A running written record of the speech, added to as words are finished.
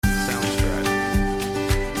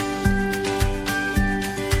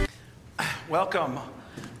Welcome.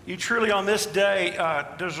 You truly on this day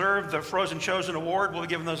deserve the Frozen Chosen Award. We'll be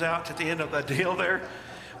giving those out at the end of the deal there.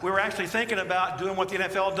 We were actually thinking about doing what the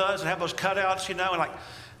NFL does and have those cutouts, and like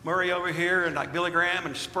Murray over here and like Billy Graham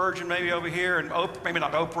and Spurgeon maybe over here and maybe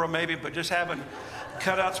not Oprah maybe, but just having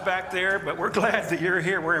cutouts back there. But we're glad that you're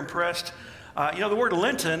here. We're impressed. The word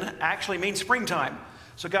Lenten actually means springtime.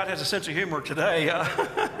 So God has a sense of humor today.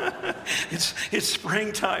 It's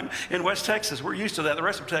springtime in West Texas. We're used to that. The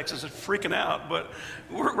rest of Texas is freaking out, but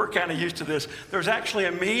we're kind of used to this. There's actually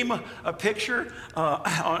a meme, a picture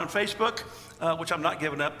on Facebook, which I'm not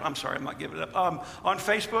giving up. I'm sorry, I'm not giving it up. On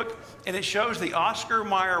Facebook, and it shows the Oscar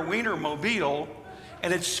Mayer Wienermobile,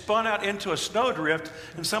 and it's spun out into a snowdrift,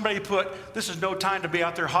 and somebody put, "This is no time to be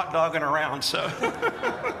out there hot dogging around." So,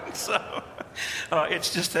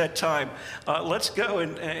 it's just that time. Let's go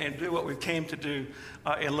and do what we came to do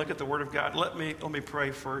and look at the Word of God. Let me pray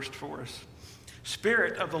first for us.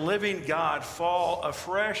 Spirit of the living God, fall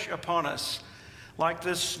afresh upon us like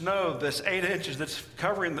this snow, this 8 inches that's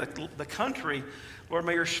covering the country. Lord,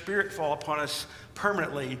 may your Spirit fall upon us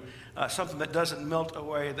permanently, something that doesn't melt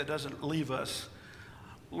away, that doesn't leave us.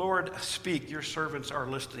 Lord, speak. Your servants are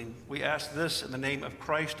listening. We ask this in the name of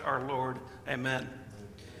Christ our Lord. Amen.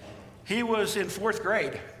 He was in 4th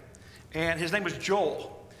grade, and his name was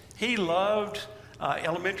Joel. He loved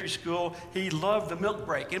elementary school. He loved the milk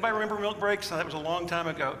break. Anybody remember milk breaks? That was a long time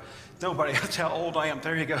ago. Nobody. That's how old I am.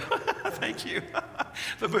 There you go. Thank you.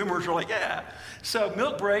 The boomers were like, yeah. So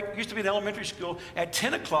milk break used to be in elementary school. At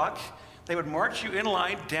 10 o'clock, they would march you in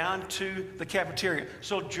line down to the cafeteria.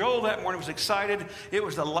 So Joel that morning was excited. It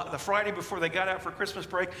was the Friday before they got out for Christmas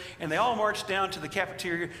break, and they all marched down to the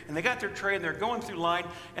cafeteria, and they got their tray, and they're going through line,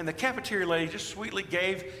 and the cafeteria lady just sweetly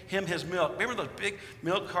gave him his milk. Remember those big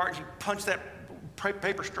milk cartons? You punch that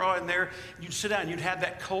paper straw in there, and you'd sit down, and you'd have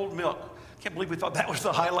that cold milk. Can't believe we thought that was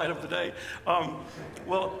the highlight of the day.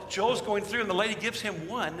 Well, Joel's going through, and the lady gives him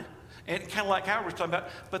one, and kind of like Howard was talking about,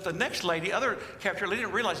 but the next lady, other cafeteria lady,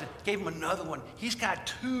 didn't realize it, gave him another one. He's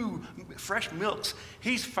got 2 fresh milks.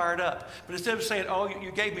 He's fired up. But instead of saying, "Oh,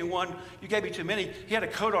 you gave me one, you gave me too many," he had a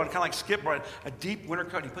coat on, kind of like Skip Bryant, a deep winter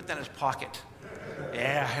coat. He put that in his pocket.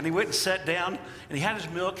 Yeah, and he went and sat down, and he had his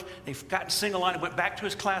milk, and he got in single line and went back to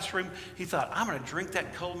his classroom. He thought, "I'm going to drink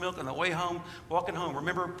that cold milk on the way home, walking home."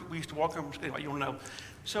 Remember, we used to walk home, anyway, you don't know.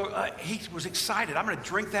 So he was excited. "I'm going to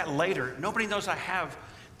drink that later. Nobody knows I have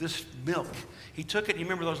this milk." He took it, you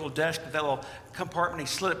remember those little desks, that little compartment, he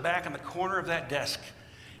slid it back in the corner of that desk.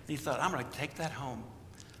 And he thought, "I'm going to take that home."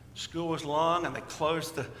 School was long, and they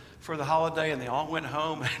closed for the holiday, and they all went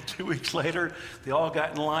home. And 2 weeks later, they all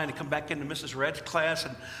got in line to come back into Mrs. Red's class,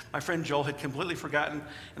 and my friend Joel had completely forgotten.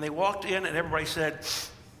 And they walked in, and everybody said,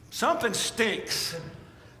 "Something stinks.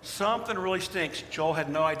 Something really stinks." Joel had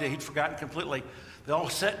no idea. He'd forgotten completely. They all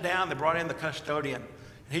sat down. They brought in the custodian.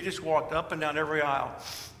 And he just walked up and down every aisle.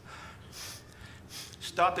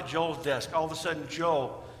 Stopped at Joel's desk. All of a sudden,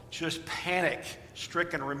 Joel, just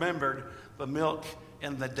panic-stricken, remembered the milk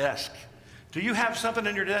in the desk. "Do you have something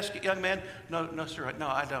in your desk, young man?" No, sir. No,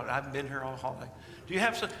 I don't. I haven't been here all holiday. "Do you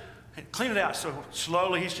have some?" Clean it out. So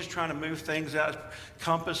slowly, he's just trying to move things out. His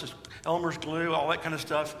compass, his Elmer's glue, all that kind of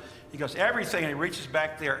stuff. He goes, "Everything," and he reaches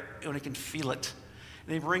back there, and he can feel it.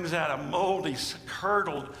 And he brings out a moldy,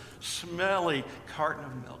 curdled, smelly carton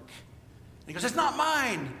of milk. And he goes, "It's not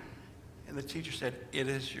mine." And the teacher said, "It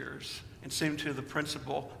is yours," and sent him to the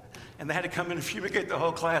principal. And they had to come in and fumigate the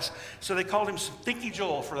whole class. So they called him Stinky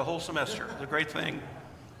Joel for the whole semester. It was a great thing.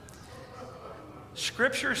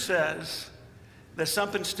 Scripture says that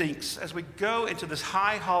something stinks as we go into this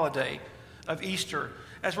high holiday of Easter,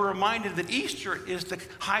 as we're reminded that Easter is the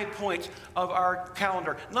high point of our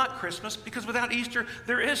calendar, not Christmas, because without Easter,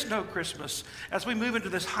 there is no Christmas. As we move into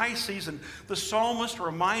this high season, the psalmist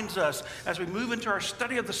reminds us, as we move into our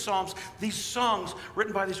study of the Psalms, these songs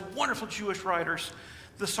written by these wonderful Jewish writers,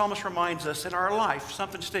 the psalmist reminds us in our life,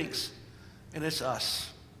 something stinks, and it's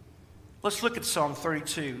us. Let's look at Psalm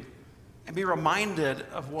 32 and be reminded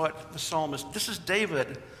of what the psalmist, this is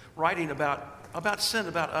David writing about sin,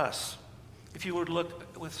 about us. If you would look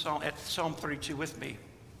at Psalm 32 with me,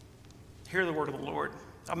 hear the word of the Lord.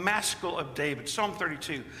 A maskil of David, Psalm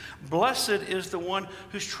 32. "Blessed is the one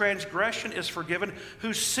whose transgression is forgiven,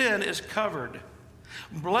 whose sin is covered.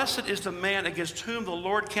 Blessed is the man against whom the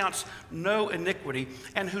Lord counts no iniquity,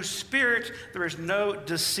 and whose spirit there is no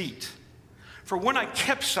deceit. For when I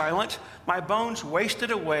kept silent, my bones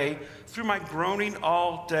wasted away through my groaning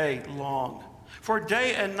all day long. For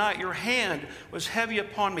day and night your hand was heavy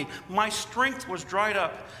upon me. My strength was dried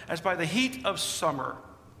up as by the heat of summer.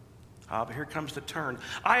 But here comes the turn.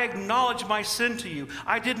 I acknowledge my sin to you.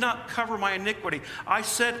 I did not cover my iniquity. I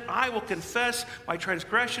said, I will confess my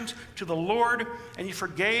transgressions to the Lord, and you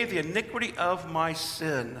forgave the iniquity of my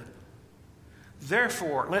sin.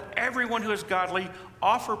 Therefore, let everyone who is godly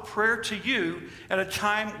offer prayer to you at a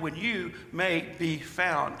time when you may be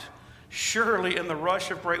found. Surely in the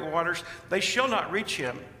rush of great waters they shall not reach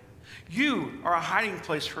him. You are a hiding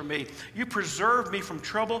place for me. You preserve me from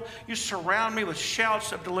trouble. You surround me with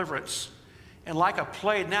shouts of deliverance. And like a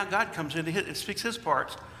plague, now God comes in and speaks his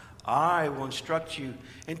parts. I will instruct you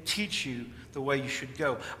and teach you the way you should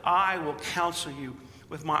go. I will counsel you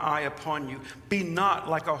with my eye upon you. Be not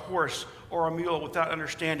like a horse or a mule without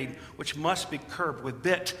understanding, which must be curbed with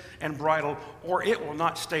bit and bridle, or it will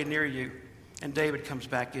not stay near you. And David comes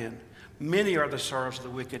back in. Many are the sorrows of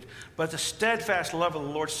the wicked, but the steadfast love of the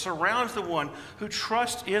Lord surrounds the one who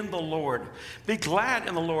trusts in the Lord. Be glad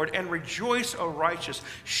in the Lord and rejoice, O righteous.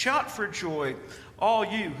 Shout for joy, all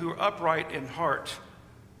you who are upright in heart.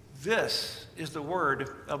 This is the word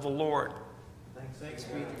of the Lord. Thanks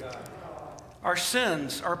be to God. Our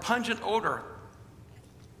sins are a pungent odor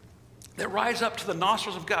that rise up to the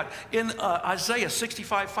nostrils of God. In Isaiah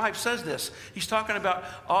 65:5 says this. He's talking about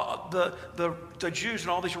the Jews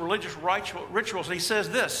and all these religious rituals, and he says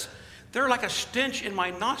this: they're like a stench in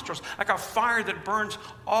my nostrils, like a fire that burns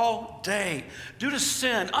all day. Due to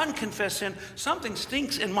sin, unconfessed sin, something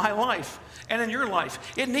stinks in my life and in your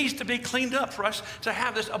life. It needs to be cleaned up for us to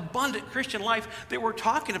have this abundant Christian life that we're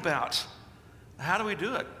talking about. How do we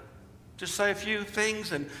do it? Just say a few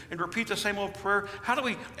things and repeat the same old prayer? How do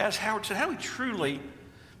we, as Howard said, how do we truly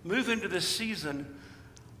move into this season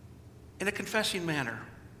in a confessing manner?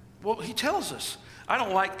 Well, he tells us. I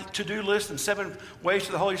don't like to-do lists and 7 ways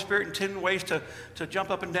to the Holy Spirit and 10 ways to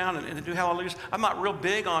jump up and down and do hallelujahs. I'm not real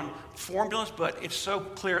big on formulas, but it's so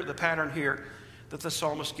clear the pattern here that the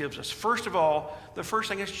psalmist gives us. First of all, the first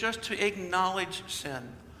thing is just to acknowledge sin.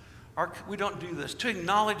 We don't do this. To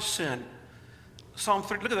acknowledge sin. Psalm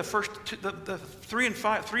 3, look at the first two, the 3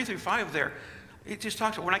 through 5 there. It just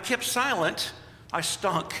talks about, when I kept silent, I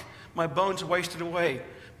stunk. My bones wasted away.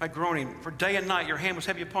 My groaning. For day and night, your hand was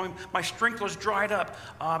heavy upon me. My strength was dried up.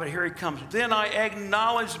 But here he comes. Then I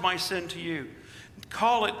acknowledged my sin to you.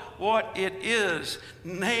 Call it what it is.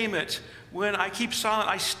 Name it. When I keep silent,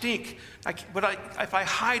 I stink. If I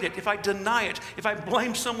hide it, if I deny it, if I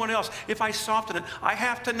blame someone else, if I soften it, I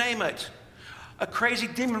have to name it. A crazy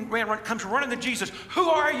demon man comes running to Jesus. Who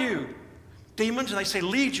are you? Demons, and they say,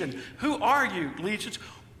 Legion. Who are you, legions?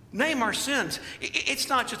 Name our sins. It's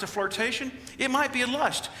not just a flirtation. It might be a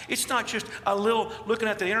lust. It's not just a little looking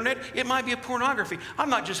at the internet. It might be a pornography. I'm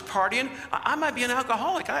not just partying. I might be an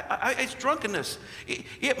alcoholic. It's drunkenness.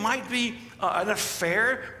 It might be an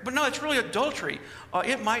affair, but no, it's really adultery.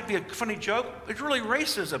 It might be a funny joke. It's really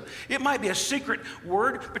racism. It might be a secret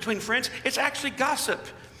word between friends. It's actually gossip.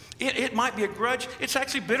 It might be a grudge. It's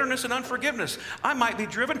actually bitterness and unforgiveness. I might be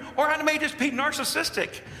driven, or I may just be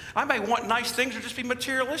narcissistic. I may want nice things or just be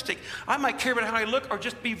materialistic. I might care about how I look or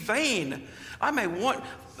just be vain. I may want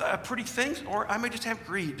pretty things, or I may just have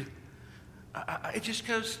greed. It just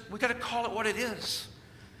goes, we got to call it what it is.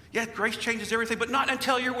 Yeah, grace changes everything, but not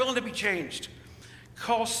until you're willing to be changed.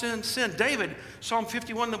 Call sin, sin. David, Psalm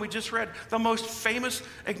 51 that we just read, the most famous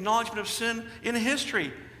acknowledgement of sin in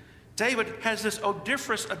history. David has this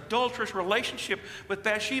odiferous, adulterous relationship with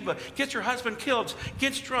Bathsheba. Gets her husband killed,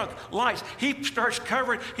 gets drunk, lies. He starts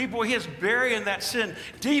covering, he is burying that sin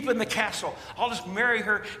deep in the castle. I'll just marry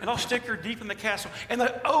her and I'll stick her deep in the castle. And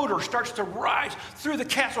the odor starts to rise through the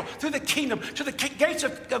castle, through the kingdom, to the gates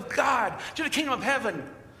of God, to the kingdom of heaven.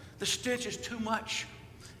 The stench is too much.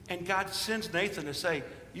 And God sends Nathan to say,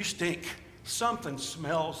 you stink. Something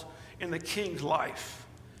smells in the king's life.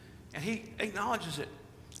 And he acknowledges it.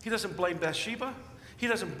 He doesn't blame Bathsheba. He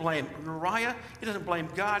doesn't blame Uriah. He doesn't blame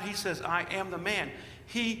God. He says, I am the man.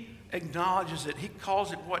 He acknowledges it. He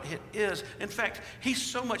calls it what it is. In fact, he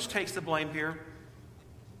so much takes the blame here.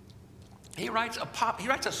 He writes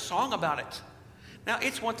a song about it. Now,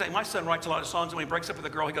 it's one thing. My son writes a lot of songs, and when he breaks up with a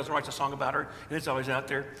girl, he goes and writes a song about her, and it's always out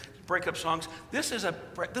there. Breakup songs. This is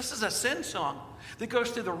a sin song that goes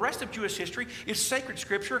through the rest of Jewish history. It's sacred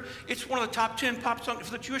scripture. It's one of the top 10 pop songs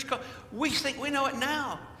for the Jewish culture. We think we know it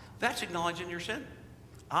now. That's acknowledging your sin.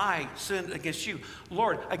 I sinned against you.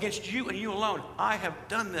 Lord, against you and you alone, I have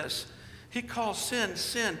done this. He calls sin,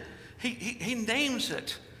 sin. He names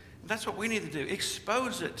it. That's what we need to do.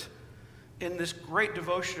 Expose it. In this great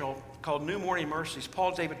devotional called New Morning Mercies,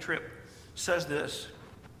 Paul David Tripp says this.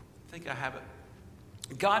 I think I have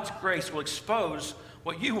it. God's grace will expose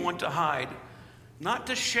what you want to hide, not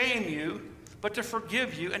to shame you, but to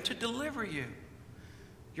forgive you and to deliver you.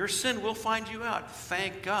 Your sin will find you out.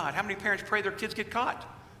 Thank God. How many parents pray their kids get caught?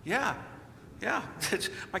 Yeah.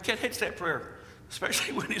 My kid hates that prayer,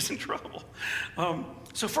 especially when he's in trouble.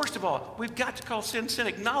 So first of all, we've got to call sin,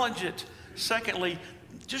 acknowledge it. Secondly,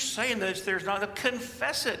 just saying this, there's not,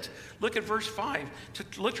 confess it. Look at verse 5,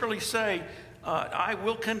 to literally say, I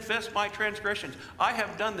will confess my transgressions. I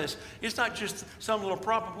have done this. It's not just some little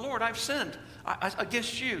problem. Lord, I've sinned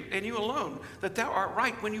against you and you alone, that thou art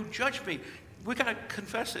right when you judge me. We got to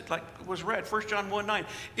confess it, like was read, 1 John 1:9.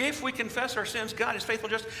 If we confess our sins, God is faithful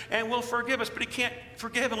and just and will forgive us, but he can't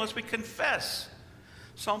forgive unless we confess.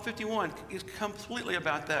 Psalm 51 is completely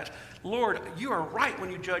about that. Lord, you are right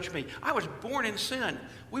when you judge me. I was born in sin.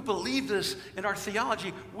 We believe this in our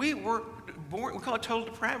theology. We were born, we call it total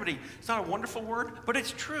depravity. It's not a wonderful word, but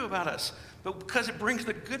it's true about us. But because it brings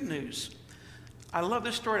the good news. I love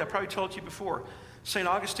this story. I probably told you before. St.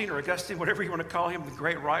 Augustine or Augustine, whatever you want to call him, the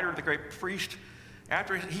great writer, the great priest,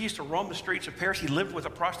 after he used to roam the streets of Paris, he lived with a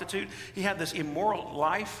prostitute. He had this immoral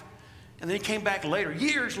life. And then he came back later,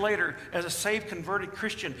 years later, as a saved, converted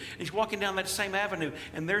Christian. And he's walking down that same avenue,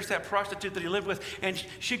 and there's that prostitute that he lived with, and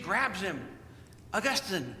she grabs him.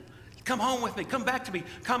 Augustine, come home with me. Come back to me.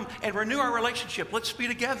 Come and renew our relationship. Let's be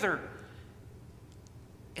together.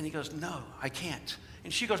 And he goes, no, I can't.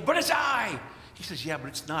 And she goes, but it's I. He says, yeah, but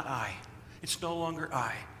it's not I. It's no longer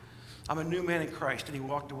I. I'm a new man in Christ. And he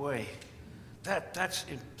walked away. That's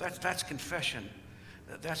confession.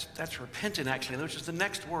 That's repenting, actually, which is the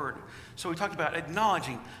next word. So we talked about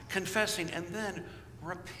acknowledging, confessing, and then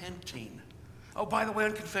repenting. Oh, by the way,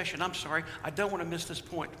 on confession, I'm sorry, I don't want to miss this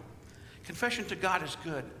point. Confession to God is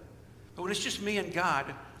good. But when it's just me and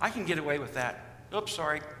God, I can get away with that. Oops,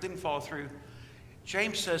 sorry, didn't follow through.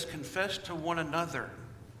 James says, confess to one another.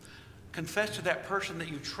 Confess to that person that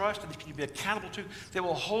you trust and that you can be accountable to, that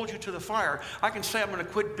will hold you to the fire. I can say I'm going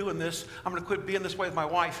to quit doing this. I'm going to quit being this way with my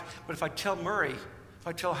wife. But if I tell Murray, if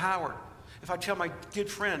I tell Howard, if I tell my good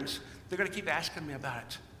friends, they're going to keep asking me about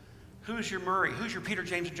it. Who's your Murray? Who's your Peter,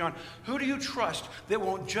 James, and John? Who do you trust that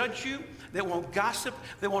won't judge you, that won't gossip,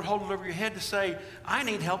 that won't hold it over your head to say, I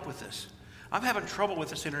need help with this. I'm having trouble with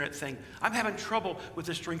this internet thing. I'm having trouble with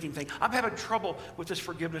this drinking thing. I'm having trouble with this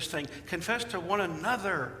forgiveness thing. Confess to one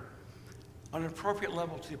another on an appropriate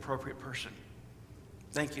level to the appropriate person.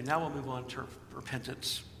 Thank you. Now we'll move on to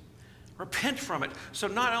repentance. Repent from it. So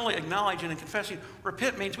not only acknowledging and confessing,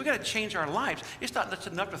 repent means we got to change our lives. It's not just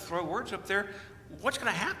enough to throw words up there. What's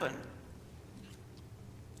going to happen?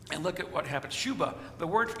 And look at what happens. Shuba, the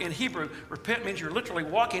word in Hebrew, repent means you're literally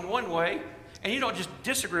walking one way, and you don't just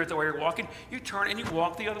disagree with the way you're walking. You turn and you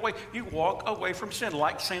walk the other way. You walk away from sin,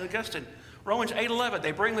 like St. Augustine. Romans 8:11,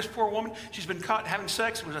 they bring this poor woman. She's been caught having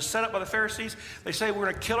sex. It was a setup by the Pharisees. They say we're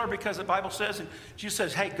going to kill her because the Bible says, and Jesus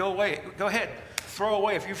says, hey, go away. Go ahead. Throw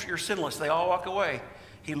away if you're sinless. They all walk away.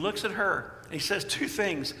 He looks at her, and he says two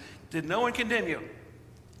things. Did no one condemn you?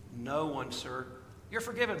 No one, sir. You're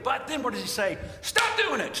forgiven. But then what does he say? Stop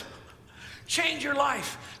doing it. Change your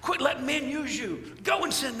life. Quit letting men use you. Go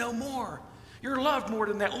and sin no more. You're loved more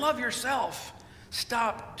than that. Love yourself.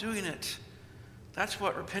 Stop doing it. That's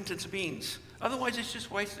what repentance means. Otherwise, it's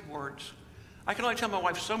just wasted words. I can only tell my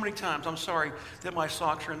wife so many times, I'm sorry that my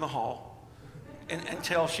socks are in the hall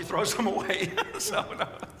until she throws them away. So no,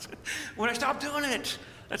 when I stop doing it,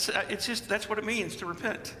 that's what it means to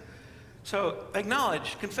repent. So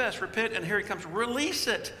acknowledge, confess, repent, and here it comes. Release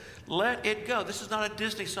it. Let it go. This is not a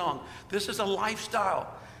Disney song. This is a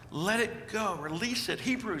lifestyle. Let it go. Release it.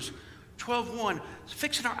 Hebrews 12:1,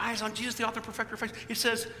 fixing our eyes on Jesus, the author and perfecter of faith. It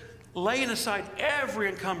says, laying aside every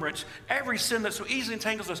encumbrance, every sin that so easily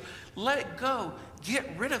entangles us. Let it go. Get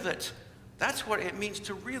rid of it. That's what it means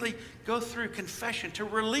to really go through confession, to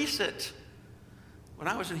release it. When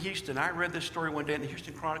I was in Houston, I read this story one day in the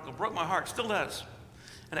Houston Chronicle. Broke my heart. Still does.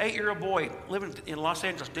 An 8-year-old boy living in Los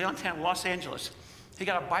Angeles, downtown Los Angeles. He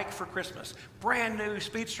got a bike for Christmas. Brand new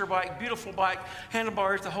speedster bike, beautiful bike,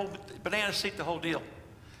 handlebars, the whole banana seat, the whole deal.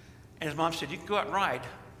 And his mom said, you can go out and ride,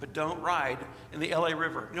 but don't ride in the LA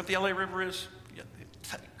River. You know what the LA River is?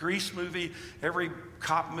 Grease movie, every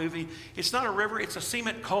cop movie. It's not a river, it's a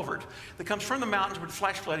cement culvert that comes from the mountains with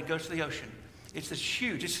flash flood and goes to the ocean. It's this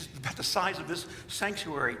huge, it's just about the size of this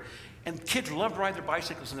sanctuary. And kids love to ride their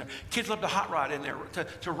bicycles in there. Kids love to hot rod in there,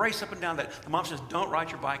 to race up and down that. The mom says, don't ride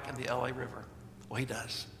your bike in the LA River. Well, he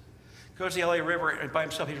does. Goes to the LA River and by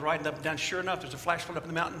himself, he's riding up and down. Sure enough, there's a flash flood up in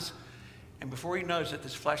the mountains. And before he knows it,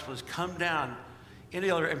 this flash flood has come down in the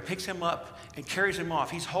other and picks him up and carries him off.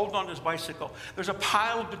 He's holding on to his bicycle. There's a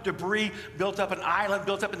pile of debris built up, an island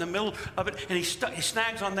built up in the middle of it, and he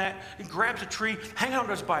snags on that and grabs a tree, hanging on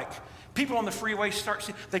to his bike. People on the freeway start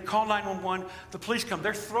seeing, they call 911, the police come,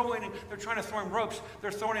 they're trying to throw him ropes,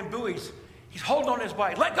 they're throwing him buoys. He's holding on to his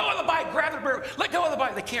bike. Let go of the bike, grab the barrel, let go of the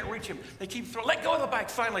bike. They can't reach him. They keep throwing, let go of the bike.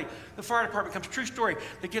 Finally, the fire department comes, true story.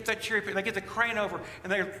 They get that cherry pick, they get the crane over,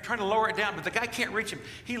 and they're trying to lower it down, but the guy can't reach him.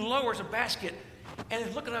 He lowers a basket, and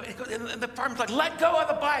he's looking up, and the fireman's like, let go of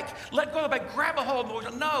the bike, let go of the bike, grab a hold of the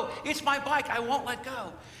boy. No, it's my bike, I won't let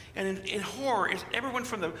go. And in horror, everyone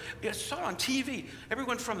from I saw it on TV,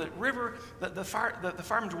 everyone from the river, the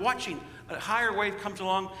fireman's watching, a higher wave comes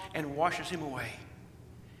along and washes him away.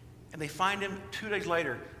 And they find him 2 days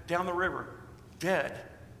later down the river, dead,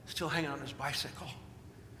 still hanging on his bicycle.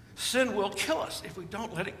 Sin will kill us if we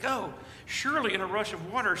don't let it go. Surely in a rush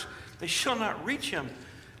of waters, they shall not reach him.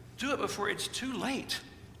 Do it before it's too late.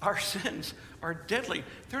 Our sins are deadly.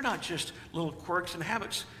 They're not just little quirks and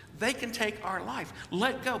habits. They can take our life.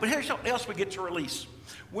 Let go. But here's what else we get to release.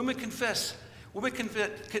 When we confess, when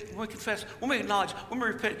we acknowledge, when we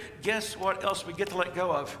repent, guess what else we get to let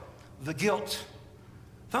go of? The guilt,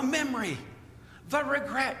 the memory, the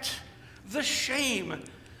regret, the shame.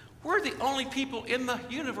 We're the only people in the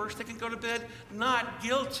universe that can go to bed not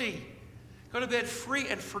guilty. Go to bed free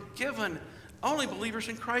and forgiven. Only believers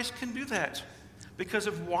in Christ can do that. Because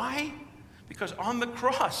of why? Because on the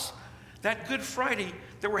cross, that Good Friday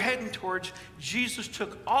that we're heading towards, Jesus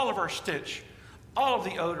took all of our stench, all of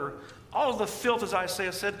the odor, all of the filth, as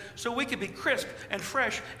Isaiah said, so we could be crisp and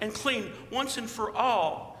fresh and clean once and for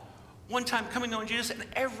all. One time coming on Jesus, and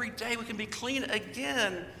every day we can be clean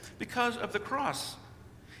again because of the cross.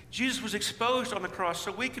 Jesus was exposed on the cross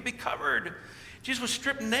so we could be covered. Jesus was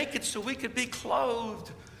stripped naked so we could be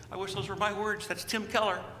clothed. I wish those were my words. That's Tim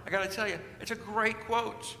Keller. I got to tell you, it's a great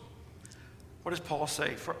quote. What does Paul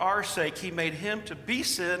say? For our sake, he made him to be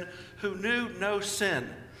sin who knew no sin,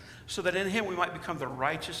 so that in him we might become the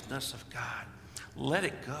righteousness of God. Let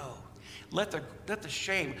it go. Let the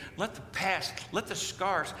shame, let the past, let the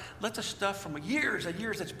scars, let the stuff from years and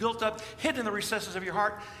years that's built up, hidden in the recesses of your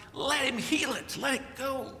heart, let him heal it. Let it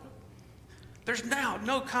go. There's now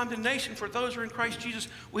no condemnation for those who are in Christ Jesus.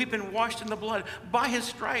 We've been washed in the blood. By his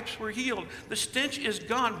stripes we're healed. The stench is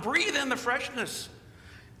gone. Breathe in the freshness.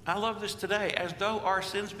 I love this today. As though our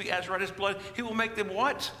sins be as red as blood, he will make them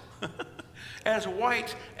what? As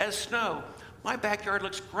white as snow. My backyard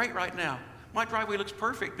looks great right now. My driveway looks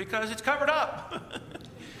perfect because it's covered up.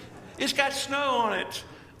 It's got snow on it.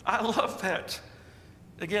 I love that.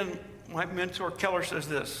 Again, my mentor Keller says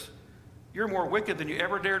this: you're more wicked than you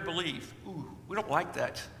ever dared believe. Ooh, we don't like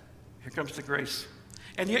that. Here comes the grace.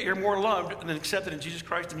 And yet you're more loved and accepted in Jesus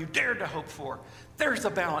Christ than you dared to hope for. There's the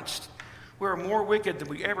balance. We're more wicked than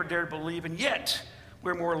we ever dared believe, and yet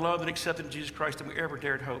we're more loved and accepted in Jesus Christ than we ever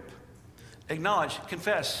dared hope. Acknowledge,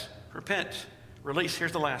 confess, repent, release.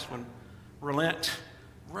 Here's the last one. Relent.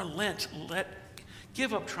 Relent.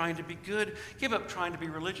 Give up trying to be good. Give up trying to be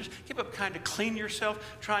religious. Give up trying to clean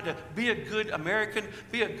yourself, trying to be a good American,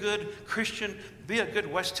 be a good Christian, be a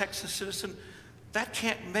good West Texas citizen. That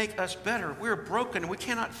can't make us better. We're broken and we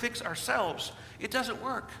cannot fix ourselves. It doesn't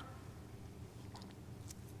work.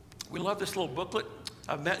 We love this little booklet.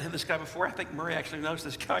 I've met this guy before. I think Murray actually knows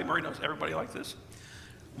this guy. Murray knows everybody like this.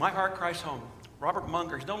 My Heart Cries Home. Robert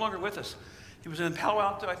Munger. He's no longer with us. He was in Palo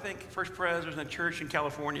Alto, I think, First Pres. Was in a church in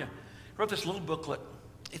California. He wrote this little booklet.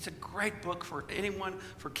 It's a great book for anyone,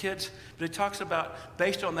 for kids. But it talks about,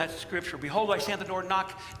 based on that scripture, behold, I stand at the door and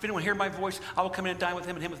knock. If anyone hear my voice, I will come in and dine with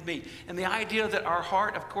him and him with me. And the idea that our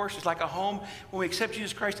heart, of course, is like a home. When we accept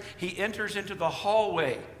Jesus Christ, he enters into the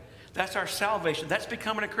hallway. That's our salvation. That's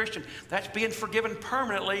becoming a Christian. That's being forgiven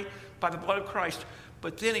permanently by the blood of Christ.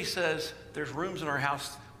 But then he says, there's rooms in our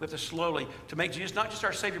house. We have to slowly, to make Jesus not just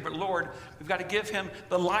our Savior, but Lord, we've got to give him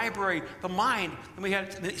the library, the mind.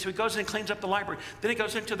 And so he goes in and cleans up the library. Then he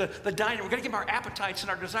goes into the dining room. We've got to give him our appetites and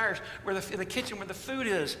our desires in the kitchen where the food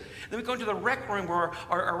is. Then we go into the rec room where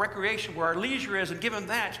our recreation, where our leisure is, and give him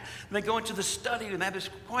that. And they go into the study and have this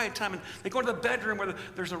quiet time. And they go into the bedroom where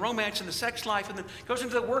there's the romance and the sex life. And then goes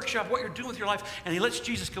into the workshop, what you're doing with your life. And he lets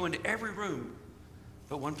Jesus go into every room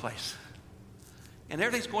but one place. And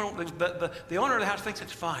everything's going on. The owner of the house thinks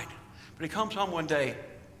it's fine. But he comes home one day,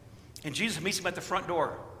 and Jesus meets him at the front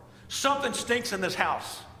door. Something stinks in this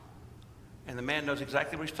house. And the man knows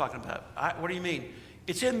exactly what he's talking about. What do you mean?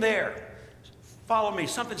 It's in there. Follow me.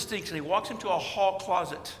 Something stinks. And he walks into a hall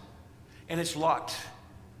closet, and it's locked.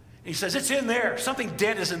 And he says, it's in there. Something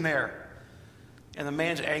dead is in there. And the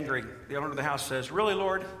man's angry. The owner of the house says, really,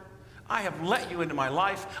 Lord? I have let you into my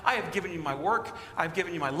life. I have given you my work. I have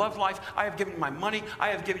given you my love life. I have given you my money. I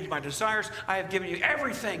have given you my desires. I have given you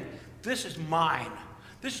everything. This is mine.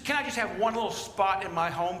 Can I just have one little spot in my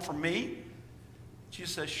home for me?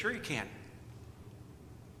 Jesus says, sure you can,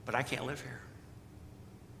 but I can't live here.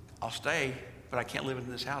 I'll stay, but I can't live in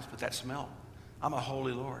this house with that smell. I'm a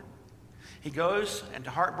holy Lord. He goes and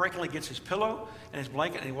heartbreakingly gets his pillow and his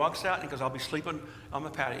blanket, and he walks out and he goes, I'll be sleeping on the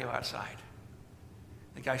patio outside.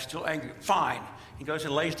 The guy's still angry. Fine. He goes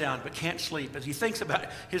and lays down, but can't sleep as he thinks about it.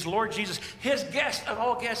 His Lord Jesus, his guest of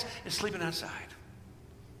all guests, is sleeping outside.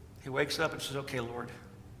 He wakes up and says, okay, Lord,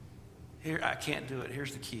 here, I can't do it.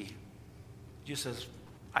 Here's the key. Jesus says,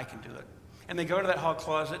 I can do it. And they go to that hall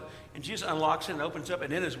closet, and Jesus unlocks it and opens up,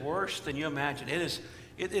 and it is worse than you imagine. It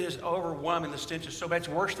is overwhelming. The stench is so bad. It's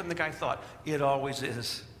worse than the guy thought. It always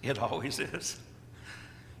is. It always is.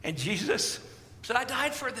 And Jesus said, I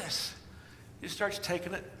died for this. He starts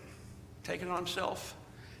taking it on himself,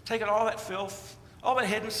 taking all that filth, all that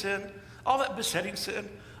hidden sin, all that besetting sin,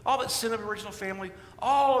 all that sin of original family,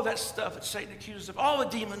 all of that stuff that Satan accuses of, all the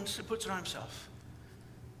demons, and puts it on himself.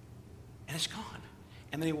 And it's gone.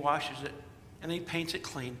 And then he washes it, and then he paints it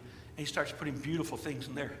clean, and he starts putting beautiful things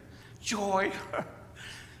in there. Joy,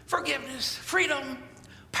 forgiveness, freedom,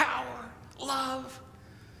 power, love.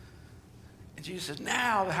 And Jesus says,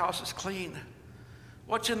 now the house is clean.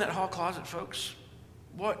 What's in that hall closet, folks?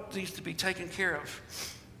 What needs to be taken care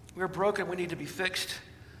of? We're broken. We need to be fixed.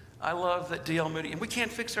 I love that D.L. Moody, and we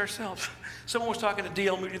can't fix ourselves. Someone was talking to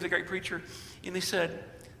D.L. Moody, the great preacher, and they said,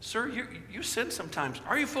 sir, you sin sometimes.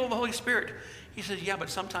 Are you full of the Holy Spirit? He says, yeah, but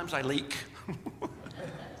sometimes I leak.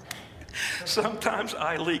 Sometimes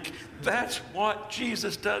I leak. That's what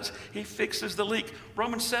Jesus does. He fixes the leak.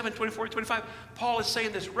 Romans 7, 24, 25, Paul is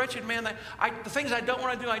saying this, wretched man, the things I don't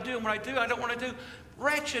want to do, I do, and when I do, I don't want to do.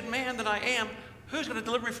 Wretched man that I am, who's going to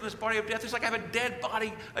deliver me from this body of death? It's like I have a dead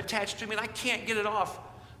body attached to me, and I can't get it off.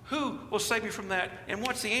 Who will save me from that? And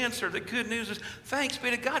what's the answer? The good news is, thanks be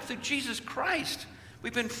to God through Jesus Christ.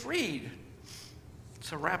 We've been freed.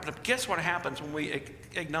 So wrap it up. Guess what happens when we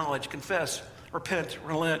acknowledge, confess, repent,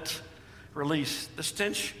 relent, release? The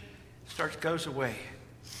stench goes away.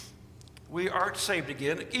 We aren't saved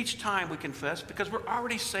again each time we confess because we're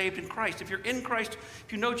already saved in Christ. If you're in Christ,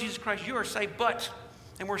 if you know Jesus Christ, you are saved,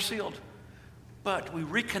 and we're sealed. But we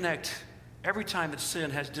reconnect every time that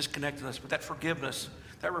sin has disconnected us with that forgiveness,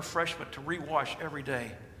 that refreshment to rewash every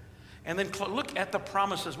day. And then look at the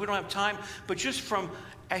promises. We don't have time, but just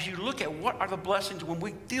as you look at what are the blessings when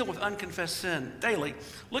we deal with unconfessed sin daily,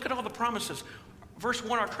 look at all the promises. Verse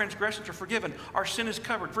 1, our transgressions are forgiven. Our sin is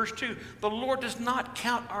covered. Verse 2, the Lord does not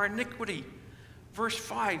count our iniquity. Verse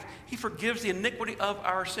 5, he forgives the iniquity of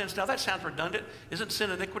our sins. Now that sounds redundant. Isn't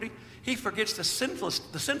sin iniquity? He forgets the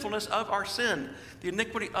sinfulness of our sin, the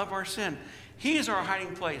iniquity of our sin. He is our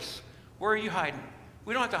hiding place. Where are you hiding?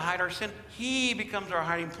 We don't have to hide our sin. He becomes our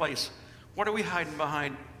hiding place. What are we hiding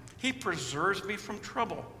behind? He preserves me from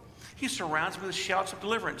trouble. He surrounds me with shouts of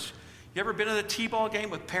deliverance. You ever been at a T-ball game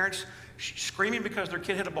with parents screaming because their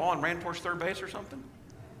kid hit a ball and ran towards third base or something?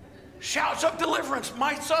 Shouts of deliverance.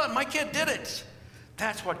 My son, my kid did it.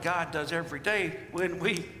 That's what God does every day when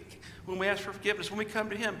we ask for forgiveness, when we come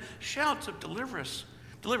to him. Shouts of deliverance.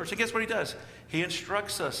 And guess what he does? He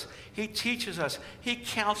instructs us. He teaches us. He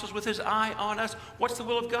counsels with his eye on us. What's the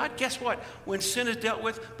will of God? Guess what? When sin is dealt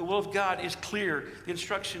with, the will of God is clear. The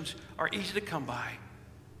instructions are easy to come by.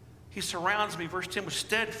 He surrounds me, verse 10, with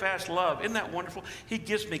steadfast love. Isn't that wonderful? He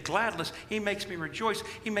gives me gladness. He makes me rejoice.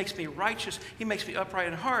 He makes me righteous. He makes me upright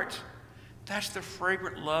in heart. That's the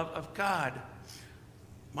fragrant love of God.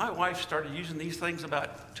 My wife started using these things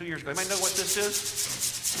about 2 years ago. You might know what this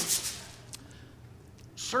is?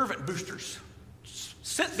 Servant boosters,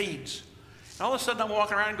 scent beads. And all of a sudden I'm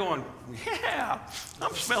walking around going, yeah,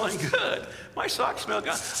 I'm smelling good. My socks smell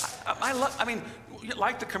good. I mean,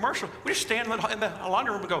 like the commercial, we just stand in the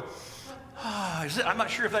laundry room and go, I'm not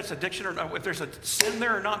sure if that's addiction or not, if there's a sin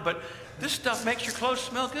there or not, but this stuff makes your clothes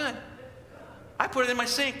smell good. I put it in my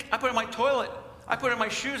sink. I put it in my toilet. I put it in my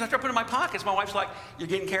shoes. I start putting it in my pockets. My wife's like, you're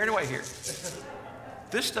getting carried away here.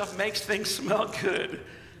 This stuff makes things smell good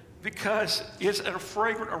because it's a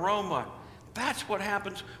fragrant aroma. That's what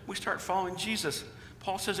happens when we start following Jesus.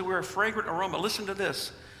 Paul says that we're a fragrant aroma. Listen to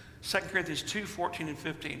this, 2 Corinthians 2, 14 and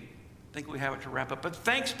 15. I think we have it to wrap up. But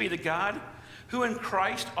thanks be to God, who in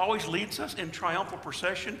Christ always leads us in triumphal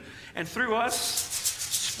procession, and through us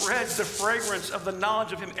spreads the fragrance of the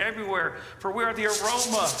knowledge of him everywhere. For we are the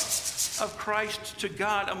aroma of Christ to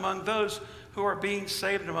God among those who are being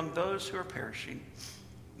saved and among those who are perishing.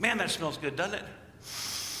 Man, that smells good, doesn't it?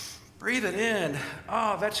 Breathe it in.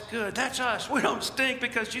 Oh, that's good. That's us. We don't stink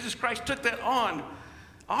because Jesus Christ took that on.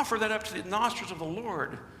 Offer that up to the nostrils of the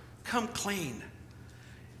Lord. Come clean.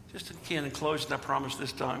 Just again in closing, I promise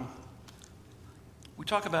this time. We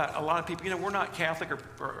talk about a lot of people, we're not Catholic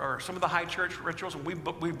or some of the high church rituals, and we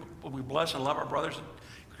bless and love our brothers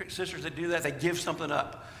and sisters that do that. They give something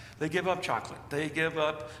up. They give up chocolate. They give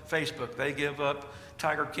up Facebook. They give up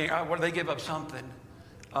Tiger King. What do they give up? Something.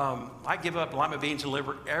 I give up lima beans and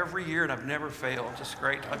liver every year, and I've never failed. It's just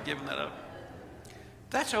great. I've given that up.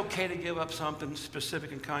 That's okay to give up something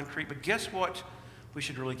specific and concrete, but guess what we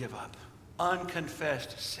should really give up?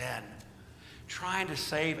 Unconfessed sin. Trying to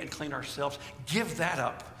save and clean ourselves. Give that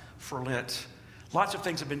up for Lent. Lots of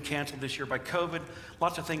things have been canceled this year by COVID.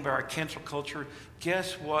 Lots of things by our cancel culture.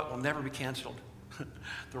 Guess what will never be canceled?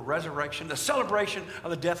 The resurrection, the celebration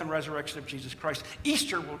of the death and resurrection of Jesus Christ.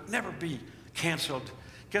 Easter will never be canceled.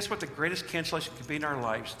 Guess what the greatest cancellation can be in our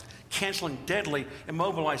lives? Canceling deadly,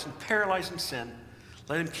 immobilizing, paralyzing sin.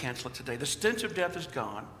 Let him cancel it today. The stench of death is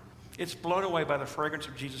gone. It's blown away by the fragrance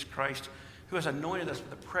of Jesus Christ, who has anointed us with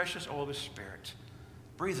the precious oil of his Spirit.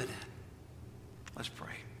 Breathe it in. Let's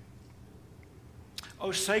pray.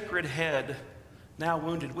 O sacred head, now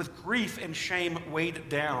wounded, with grief and shame weighed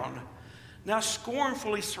down, now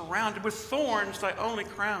scornfully surrounded with thorns, thy only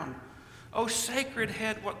crown. O sacred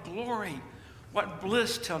head, what glory, what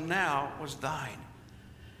bliss till now was thine.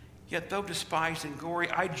 Yet though despised and gory,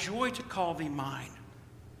 I joy to call thee mine.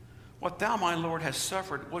 What thou, my Lord, hast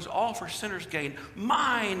suffered was all for sinners' gain.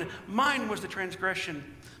 Mine was the transgression,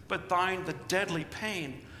 but thine the deadly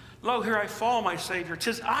pain. Lo, here I fall, my Savior.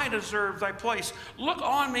 'Tis I deserve thy place. Look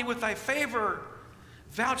on me with thy favor.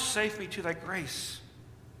 Vouchsafe me to thy grace.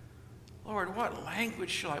 Lord, what language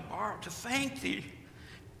shall I borrow to thank thee,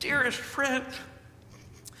 dearest friend,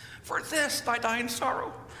 for this thy dying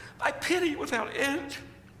sorrow, thy pity without end?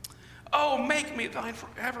 Oh, make me thine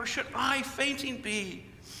forever, should I fainting be.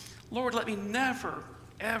 Lord, let me never,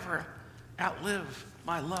 ever outlive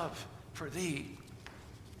my love for thee.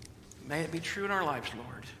 May it be true in our lives,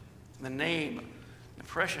 Lord. In the name, the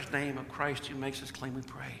precious name of Christ who makes us clean, we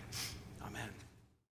pray.